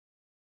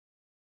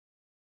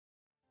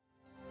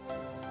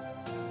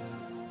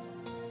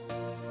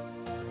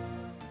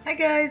Hi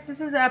guys, this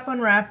is App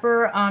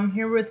Unwrapper. I'm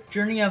here with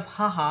Journey of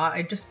Haha.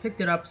 I just picked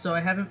it up, so I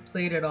haven't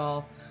played it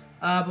all.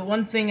 But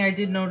one thing I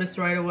did notice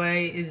right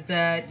away is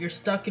that you're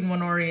stuck in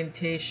one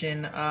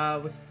orientation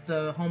with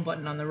the home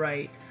button on the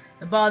right.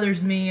 It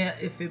bothers me.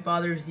 If it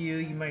bothers you,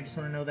 you might just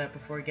want to know that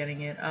before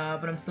getting it.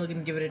 But I'm still going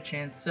to give it a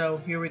chance. So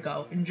here we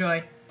go.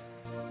 Enjoy.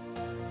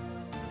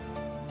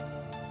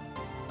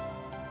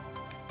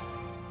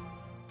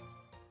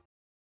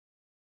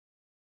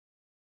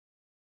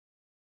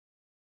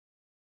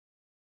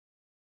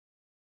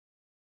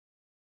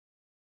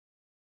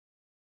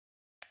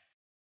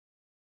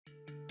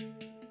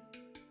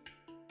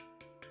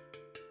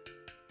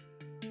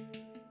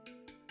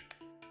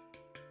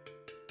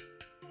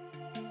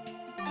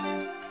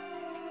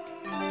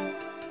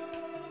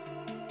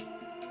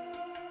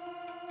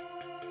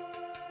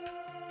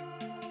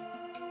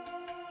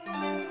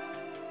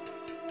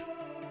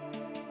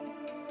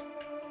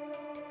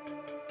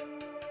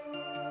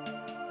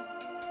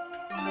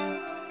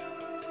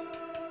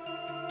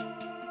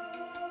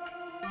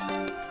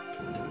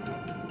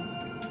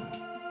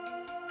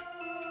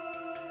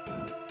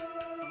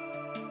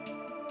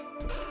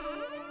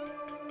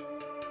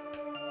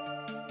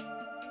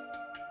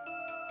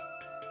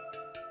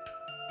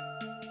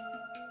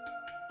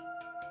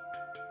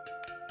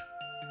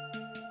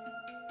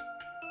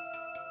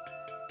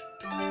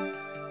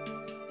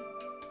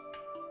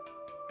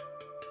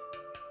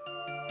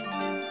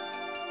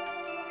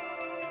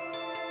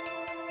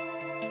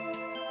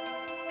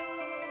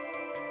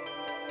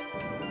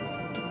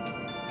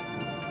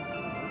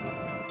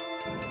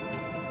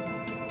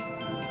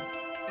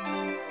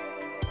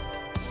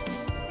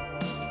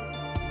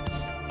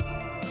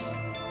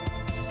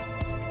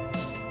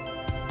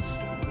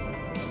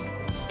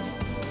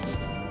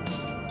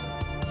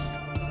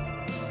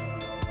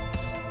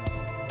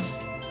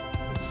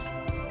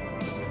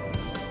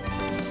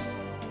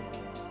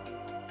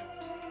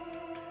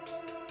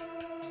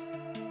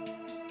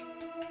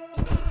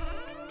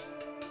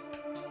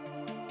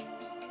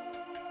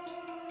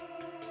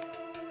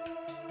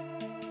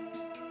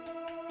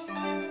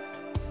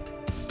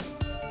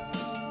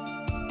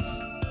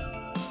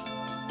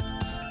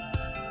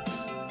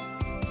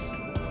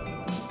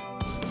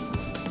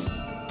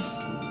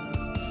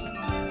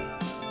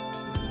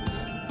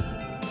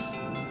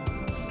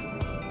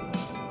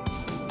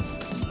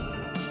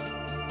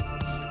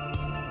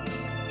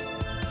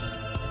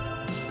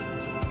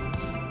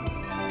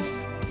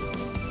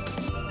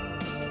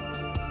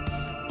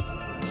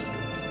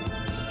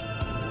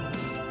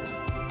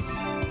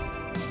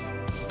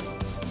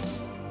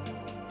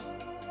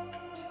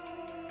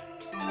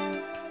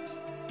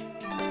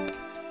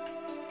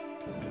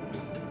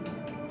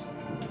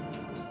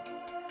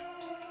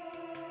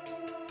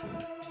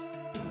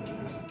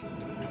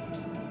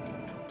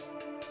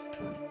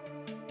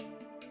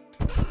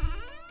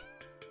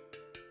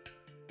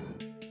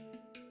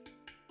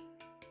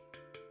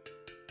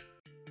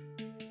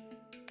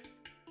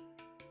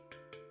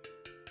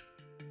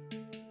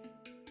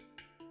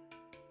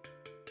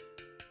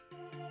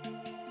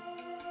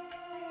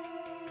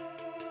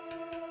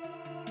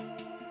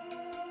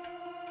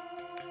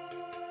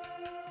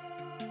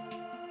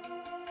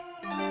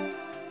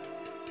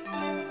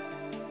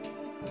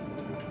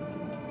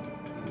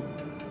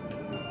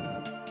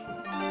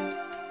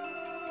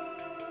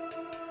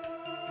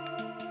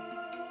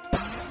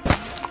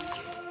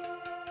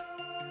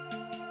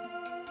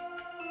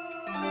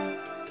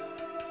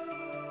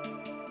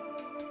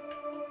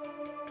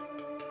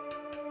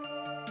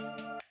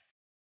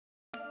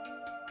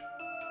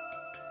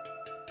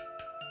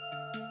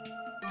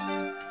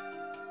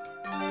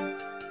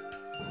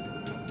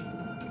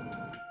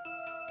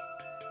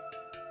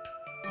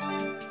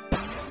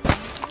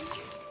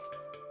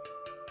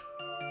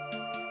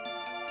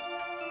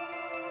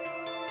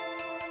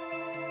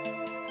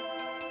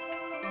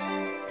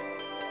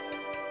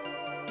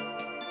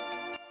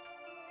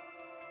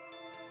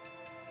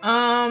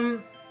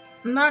 I'm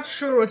not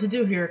sure what to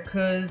do here,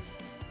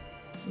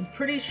 because I'm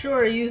pretty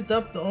sure I used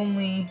up the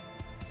only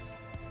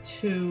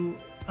two.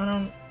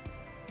 Am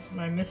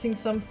I missing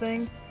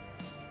something?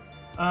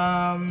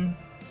 Not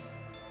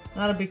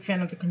a big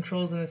fan of the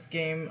controls in this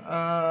game.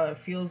 It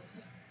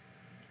feels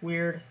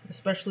weird,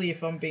 especially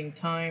if I'm being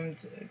timed.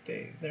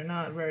 They're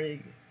not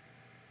very...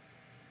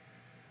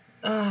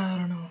 I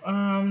don't know.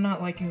 I'm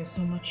not liking this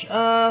so much.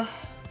 Let's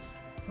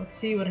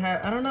see what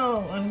I don't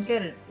know. I don't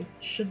get it. It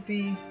should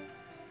be...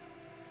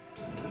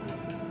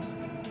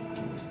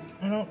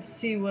 I don't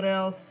see what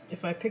else.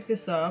 If I pick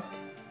this up...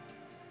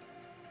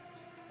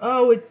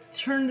 Oh, it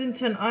turned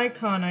into an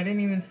icon. I didn't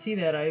even see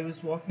that. I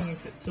was walking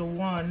into it. So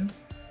 1.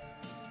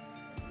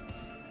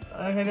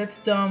 Okay, that's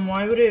dumb.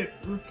 Why would it...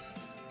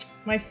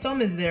 My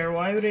thumb is there.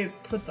 Why would it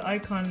put the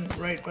icon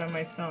right by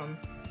my thumb?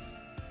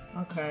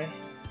 Okay.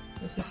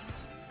 This is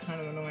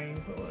kind of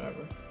annoying, but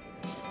whatever.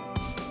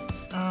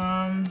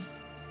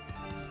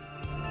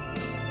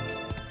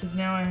 Because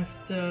now I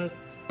have to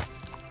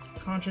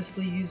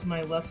consciously use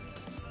my left.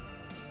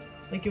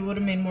 Like, it would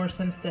have made more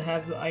sense to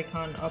have the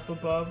icon up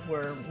above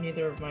where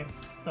neither of my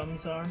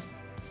thumbs are.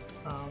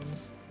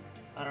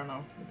 I don't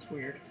know. It's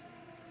weird.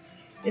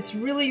 It's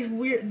really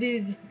weird.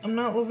 I'm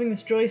not loving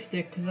this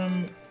joystick because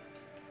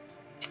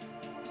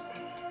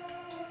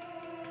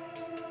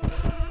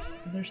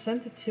there's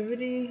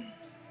sensitivity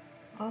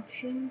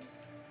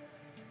options.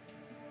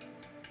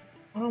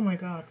 Oh my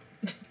god.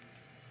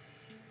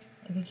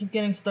 I keep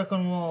getting stuck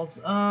on walls.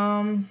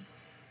 I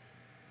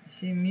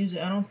see music.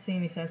 I don't see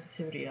any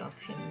sensitivity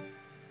options.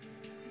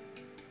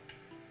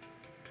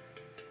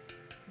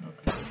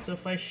 Okay, so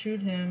if I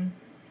shoot him,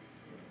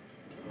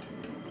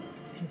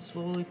 I can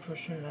slowly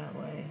push him that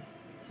way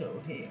till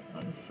he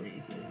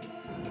unfreezes.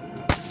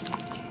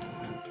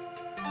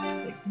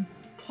 It's like, the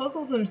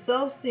puzzles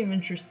themselves seem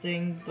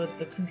interesting, but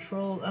the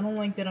controls, I don't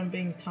like that I'm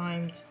being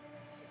timed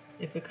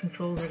if the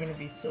controls are gonna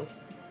be so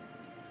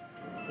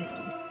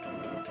icky.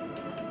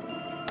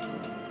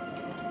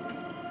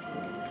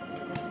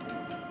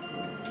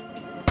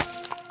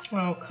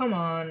 Oh, come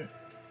on.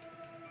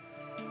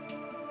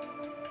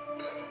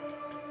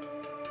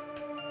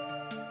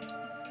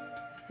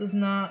 This does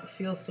not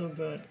feel so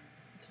good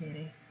to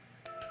me.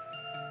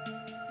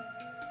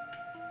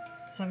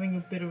 Having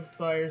a bit of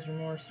buyer's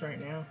remorse right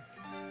now.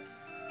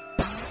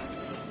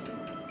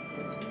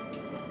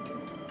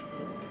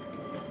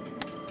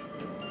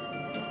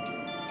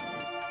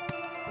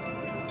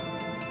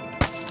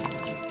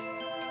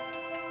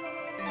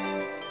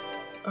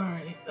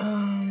 Alright,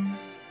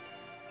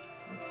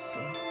 let's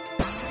see.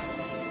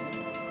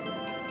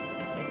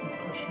 I can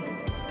push him.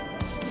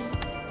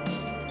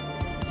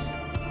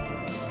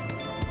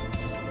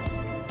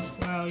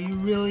 Wow, you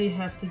really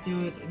have to do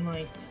it in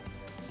like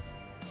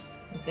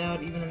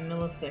without even a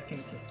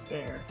millisecond to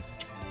spare.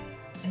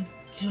 I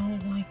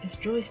don't like this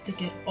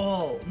joystick at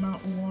all,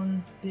 not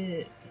one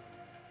bit.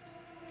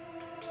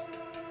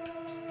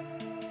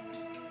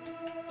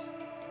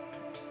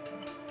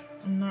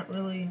 I'm not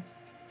really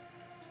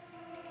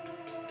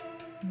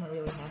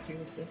happy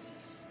with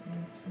this,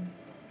 honestly.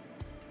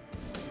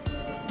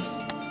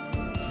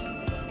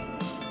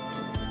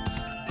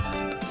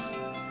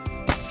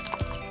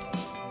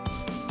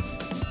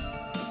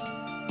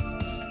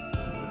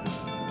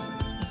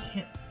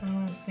 I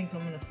don't think I'm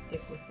gonna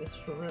stick with this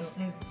for real.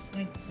 I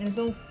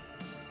don't.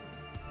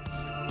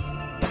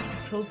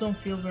 Controls don't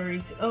feel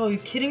very. Oh, you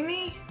kidding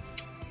me?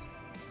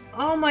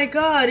 Oh my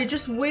god! It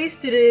just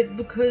wasted it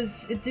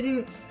because it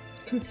didn't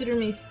consider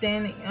me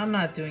standing. I'm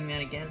not doing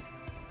that again.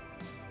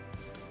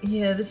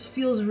 Yeah, this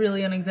feels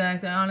really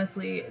inexact. I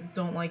honestly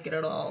don't like it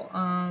at all.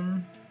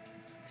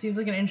 Seems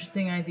like an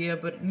interesting idea,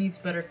 but it needs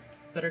better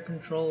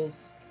controls.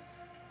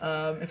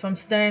 If I'm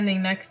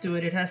standing next to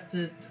it,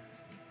 it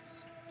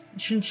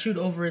shouldn't shoot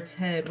over its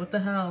head. What the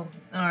hell?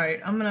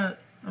 Alright, I'm gonna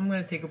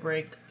take a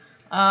break.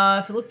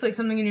 If it looks like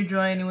something you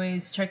enjoy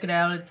anyways, check it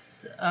out.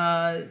 It's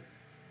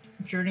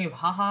Journey of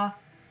Haha.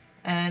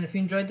 And if you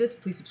enjoyed this,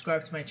 please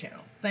subscribe to my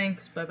channel.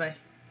 Thanks, bye bye.